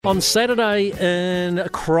On Saturday in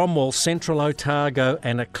Cromwell, Central Otago,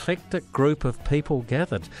 an eclectic group of people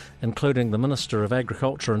gathered, including the Minister of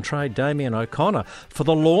Agriculture and Trade, Damien O'Connor, for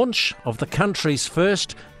the launch of the country's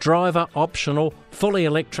first driver-optional, fully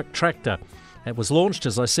electric tractor. It was launched,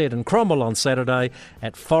 as I said, in Cromwell on Saturday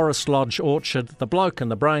at Forest Lodge Orchard. The bloke and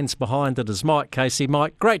the brains behind it is Mike Casey.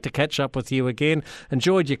 Mike, great to catch up with you again.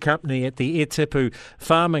 Enjoyed your company at the Etipu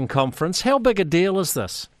Farming Conference. How big a deal is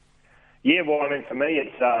this? Yeah, well, I mean, for me,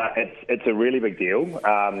 it's a really big deal.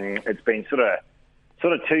 It's been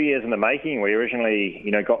sort of 2 years in the making. We originally,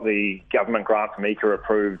 got the government grant from ECA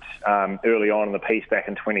approved early on in the piece back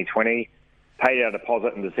in 2020. Paid our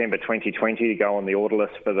deposit in December 2020 to go on the order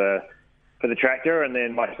list for the tractor, and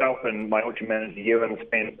then myself and my orchard manager Ewan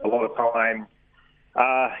spent a lot of time,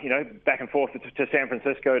 back and forth to San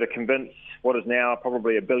Francisco to convince what is now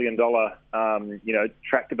probably $1 billion,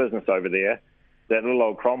 tractor business over there. That little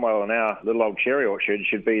old Cromwell and our little old cherry orchard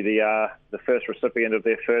should be the first recipient of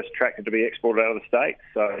their first tractor to be exported out of the state.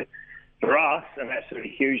 So for us, an absolutely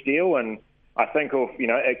huge deal, and I think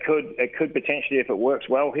it could potentially, if it works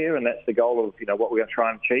well here, and that's the goal of what we're going to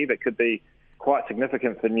try and achieve, it could be quite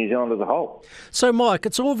significant for New Zealand as a whole. So, Mike,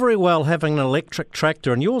 it's all very well having an electric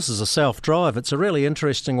tractor, and yours is a self-drive. It's a really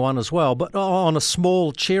interesting one as well, but on a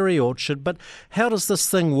small cherry orchard. But how does this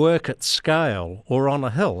thing work at scale or on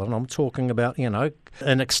a hill? And I'm talking about,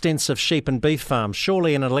 an extensive sheep and beef farm.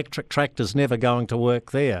 Surely an electric tractor's never going to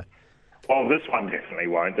work there. Well, this one definitely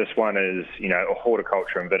won't. This one is, a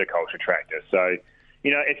horticulture and viticulture tractor. So,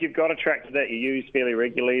 if you've got a tractor that you use fairly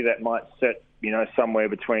regularly that might sit somewhere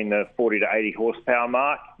between the 40 to 80 horsepower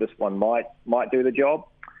mark, this one might do the job.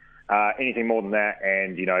 Anything more than that,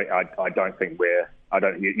 and I don't think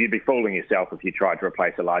you'd be fooling yourself if you tried to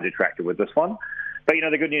replace a larger tractor with this one. But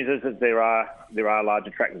the good news is that there are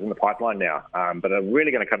larger tractors in the pipeline now. But it's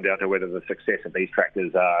really going to come down to whether the success of these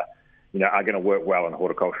tractors are going to work well in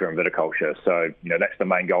horticulture and viticulture. So that's the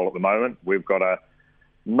main goal at the moment. We've got a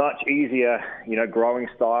much easier, growing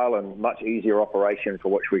style and much easier operation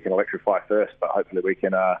for which we can electrify first, but hopefully we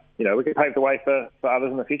can pave the way for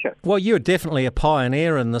others in the future. Well, you're definitely a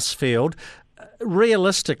pioneer in this field.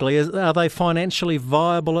 Realistically, are they financially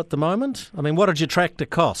viable at the moment? I mean, what did your tractor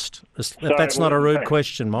cost? If that's not a rude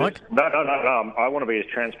question, Mike. No. I want to be as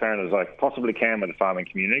transparent as I possibly can with the farming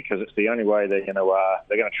community, because it's the only way they're going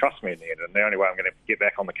to trust me in the end, and the only way I'm going to get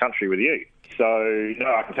back on the country with you. So,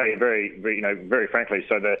 I can tell you very frankly.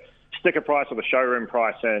 So the sticker price or the showroom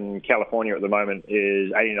price in California at the moment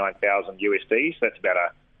is $89,000 USD. So that's about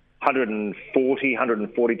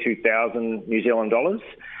 142,000 New Zealand dollars.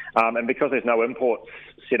 And because there's no imports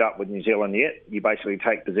set up with New Zealand yet, you basically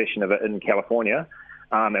take possession of it in California.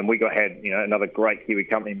 And we had another great Kiwi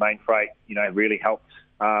company, Main Freight, really helped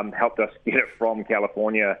us get it from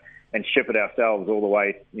California and ship it ourselves all the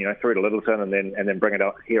way, through to Littleton and then bring it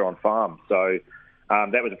up here on farm. So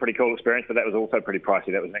that was a pretty cool experience, but that was also pretty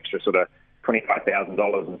pricey. That was an extra sort of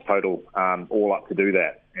 $25,000 in total, all up to do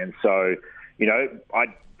that. And so,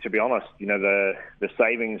 to be honest, the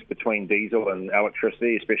savings between diesel and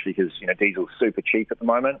electricity, especially because, diesel's super cheap at the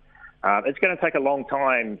moment, it's going to take a long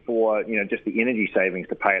time for, just the energy savings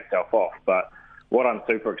to pay itself off. But what I'm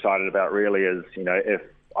super excited about really is, if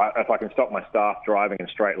I can stop my staff driving in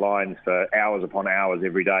straight lines for hours upon hours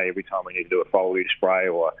every day, every time we need to do a foliage spray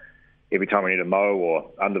or every time we need to mow or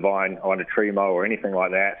undervine or under tree mow or anything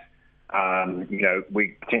like that,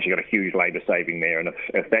 we potentially got a huge labour saving there. And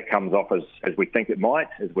if that comes off as we think it might,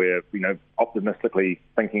 as we're, optimistically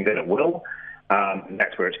thinking that it will,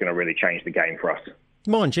 that's where it's going to really change the game for us.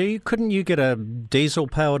 Mind you, couldn't you get a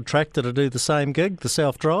diesel-powered tractor to do the same gig, the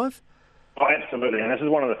self-drive? Oh, absolutely. And this is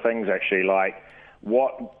one of the things, actually,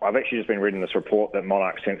 what I've actually just been reading this report that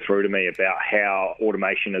Monarch sent through to me about how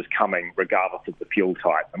automation is coming regardless of the fuel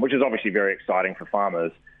type, and which is obviously very exciting for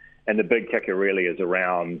farmers. And the big kicker really is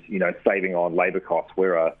around, saving on labour costs.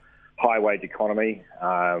 We're a high-wage economy.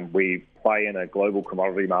 We play in a global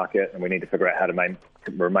commodity market, and we need to figure out how to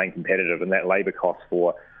remain competitive. And that labour cost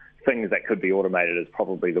for things that could be automated is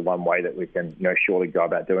probably the one way that we can, surely go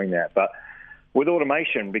about doing that. But with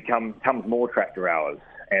automation comes more tractor hours.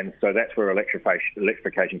 And so that's where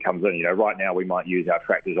electrification comes in. Right now we might use our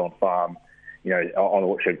tractors on farm, on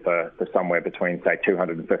orchard for somewhere between, say,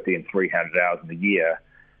 250 and 300 hours in a year.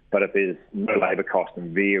 But if there's no labour cost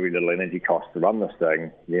and very little energy cost to run this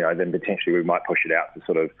thing, then potentially we might push it out to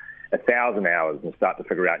sort of 1,000 hours and start to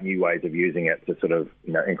figure out new ways of using it to sort of,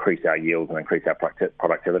 increase our yields and increase our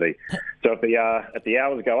productivity. So if the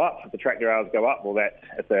hours go up, if the tractor hours go up, well,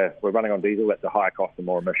 we're running on diesel, that's a higher cost and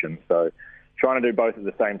more emissions. So trying to do both at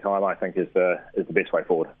the same time, I think, is the best way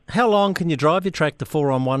forward. How long can you drive your tractor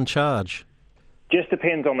for on one charge? Just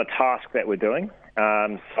depends on the task that we're doing.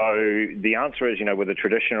 So the answer is, with a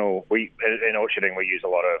traditional, in orcharding we use a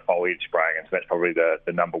lot of foliage spraying, and so that's probably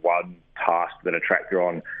the number one task that a tractor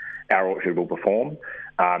on our orchard will perform.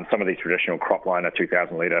 Some of these traditional cropliner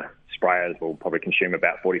 2,000 litre sprayers will probably consume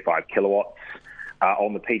about 45 kilowatts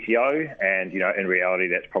on the PTO, and in reality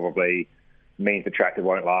that's probably means the tractor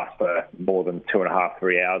won't last for more than 2.5,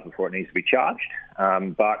 3 hours before it needs to be charged.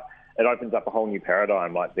 But it opens up a whole new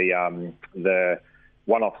paradigm, like the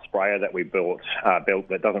one-off sprayer that we built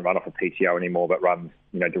that doesn't run off a PTO anymore, but runs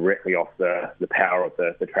directly off the power of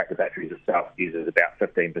the tractor batteries itself. Uses about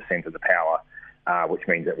 15% of the power, which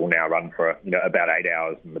means it will now run for about 8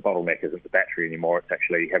 hours. And the bottleneck isn't the battery anymore; it's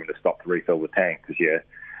actually having to stop to refill the tank because you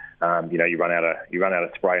run out of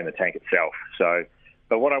spray in the tank itself. So.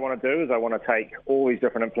 But what I want to do is I want to take all these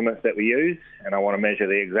different implements that we use, and I want to measure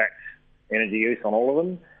the exact energy use on all of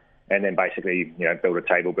them, and then basically build a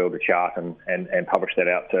table, build a chart, and publish that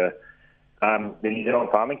out to the New Zealand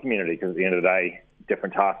farming community. Because at the end of the day,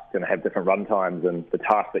 different tasks are going to have different run times, and the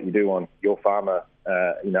tasks that you do on your farm are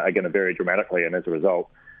going to vary dramatically, and as a result,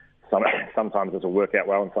 sometimes this will work out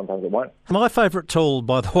well and sometimes it won't. My favourite tool,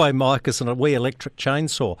 by the way, Mike, is a wee electric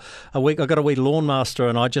chainsaw. I've got a wee Lawnmaster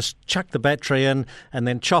and I just chuck the battery in and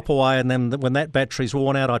then chop away, and then when that battery's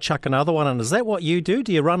worn out, I chuck another one in. Is that what you do?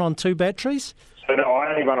 Do you run on 2 batteries? So no, I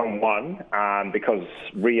only run on one because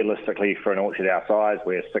realistically for an orchard our size,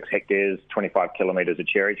 we're 6 hectares, 25 kilometres of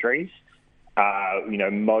cherry trees.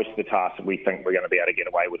 Most of the tasks we think we're going to be able to get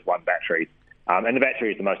away with one battery. And the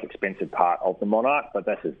battery is the most expensive part of the Monarch, but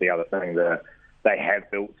this is the other thing. They have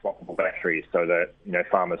built swappable batteries so that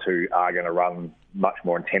farmers who are going to run much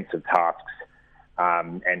more intensive tasks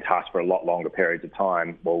and tasks for a lot longer periods of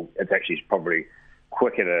time, well, it's actually probably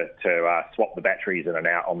quicker to swap the batteries in and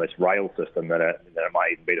out on this rail system than it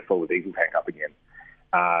might even be to fill the diesel tank up again.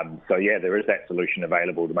 There is that solution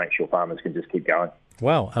available to make sure farmers can just keep going.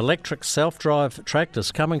 Well, electric self-drive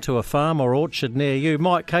tractors coming to a farm or orchard near you.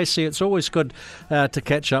 Mike Casey, it's always good to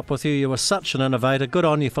catch up with you. You are such an innovator. Good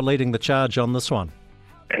on you for leading the charge on this one.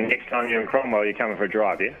 And next time you're in Cromwell, you're coming for a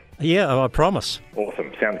drive, yeah? Yeah, I promise.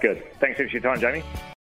 Awesome. Sounds good. Thanks for your time, Jamie.